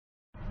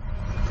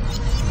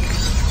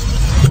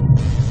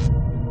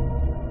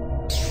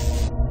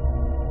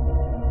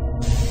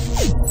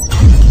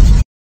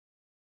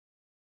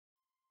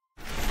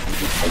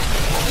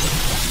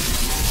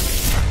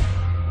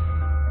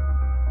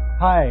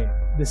Hi,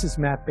 this is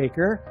Matt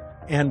Baker,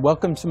 and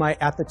welcome to my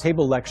At the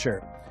Table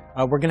lecture.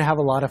 We're going to have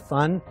a lot of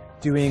fun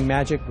doing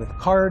magic with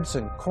cards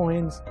and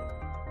coins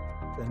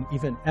and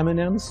even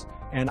M&Ms,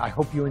 and I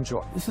hope you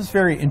enjoy. This is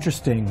very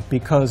interesting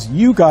because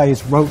you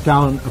guys wrote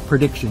down a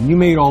prediction. You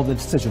made all the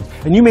decisions.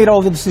 And you made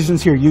all the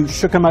decisions here. You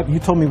shook them up. You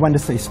told me when to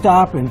say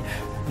stop, and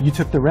you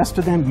took the rest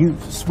of them. You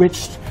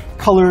switched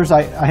colors.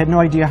 I had no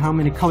idea how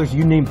many colors.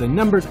 You named the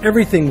numbers.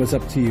 Everything was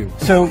up to you.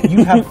 So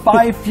you have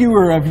 5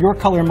 fewer of your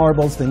color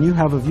marbles than you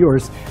have of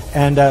yours.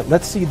 And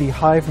let's see the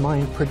hive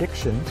mind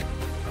prediction.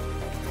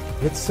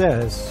 It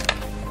says,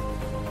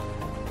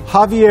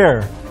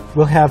 Javier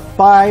will have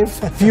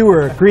 5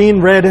 fewer green,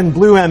 red, and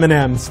blue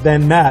M&Ms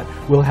than Matt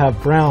will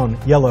have brown,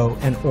 yellow,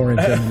 and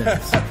orange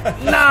M&Ms.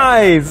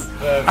 Nice!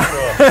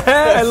 That's cool.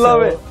 I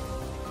love it.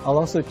 I'll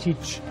also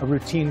teach a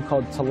routine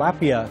called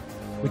tilapia,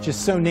 which is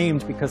so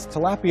named because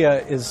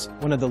tilapia is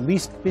one of the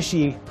least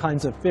fishy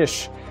kinds of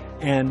fish.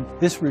 And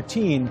this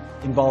routine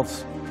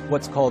involves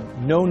what's called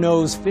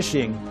no-nose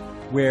fishing,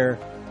 where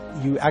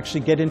you actually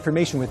get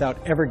information without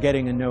ever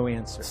getting a no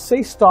answer.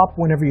 Say stop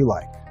whenever you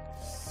like.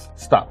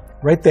 Stop.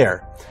 Right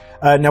there.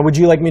 Now, would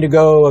you like me to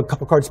go a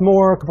couple cards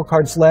more, a couple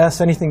cards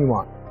less, anything you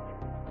want?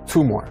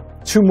 2 more.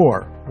 2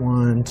 more.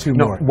 1, 2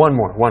 No, more. 1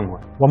 more. 1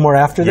 more. 1 more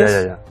after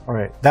this? Yeah. All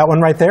right. That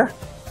one right there?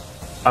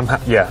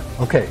 Yeah.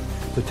 Okay.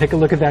 So take a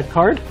look at that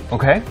card.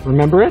 Okay.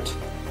 Remember it?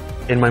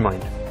 In my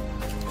mind.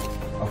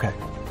 Okay.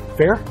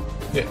 Fair?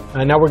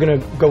 Yeah. Now we're going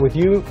to go with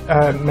you,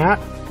 Matt.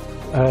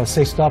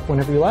 Say stop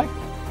whenever you like.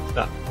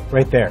 Stop.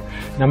 Right there.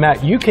 Now,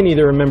 Matt, you can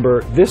either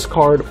remember this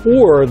card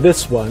or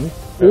this one,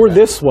 or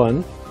this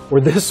one,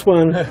 or this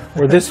one,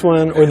 or this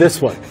one, or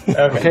this one.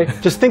 Okay?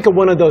 Just think of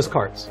one of those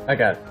cards. I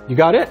got it. You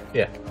got it?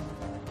 Yeah.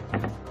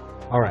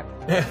 All right.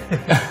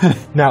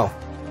 Now,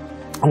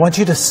 I want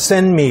you to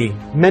send me,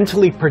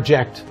 mentally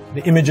project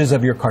the images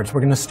of your cards.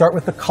 We're going to start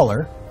with the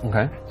color.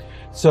 Okay.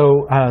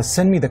 So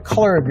send me the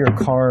color of your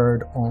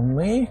card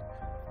only.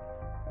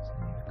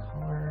 Send me the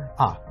color.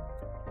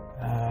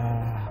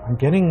 I'm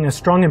getting a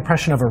strong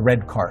impression of a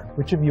red card.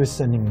 Which of you is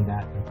sending me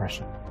that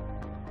impression?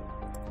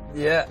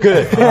 Yeah.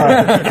 Good. All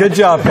right. Good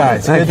job,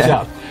 guys. Good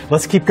job.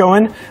 Let's keep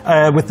going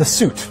with the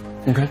suit.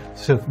 Okay.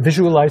 So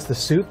visualize the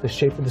suit, the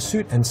shape of the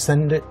suit, and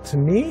send it to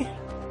me.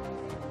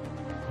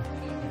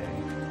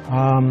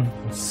 I'm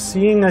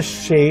seeing a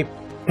shape.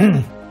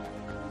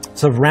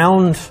 It's a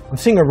round. I'm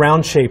seeing a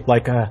round shape,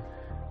 like a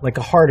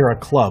heart or a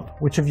club.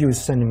 Which of you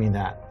is sending me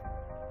that?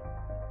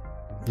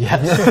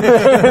 Yes.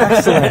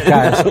 Excellent,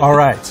 guys. All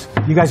right.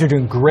 You guys are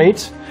doing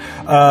great.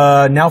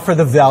 Now for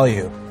the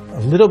value.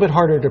 A little bit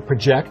harder to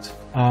project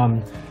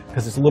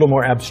because it's a little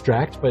more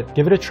abstract, but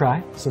give it a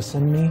try. So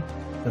send me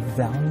the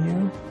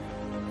value.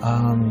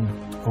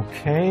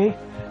 Okay.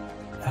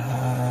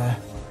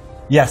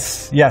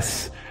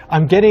 Yes.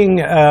 I'm getting,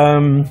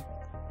 oh,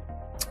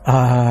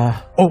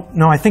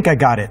 no, I think I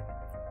got it.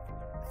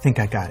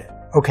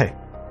 Okay,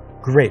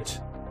 great.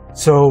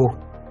 So,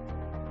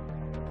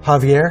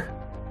 Javier,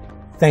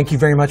 thank you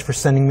very much for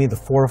sending me the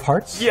 4 of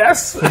hearts.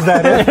 Yes! Is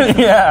that it?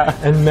 Yeah.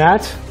 And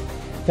Matt,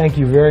 thank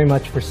you very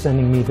much for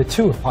sending me the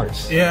 2 of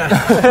hearts. Yeah.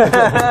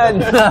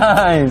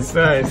 Nice.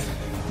 That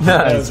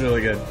was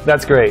really good.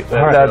 That's great.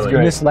 That's great.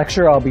 In this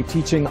lecture, I'll be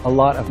teaching a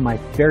lot of my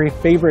very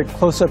favorite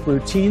close-up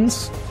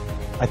routines.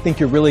 I think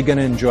you're really going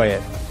to enjoy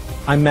it.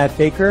 I'm Matt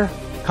Baker.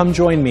 Come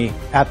join me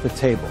at the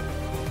table.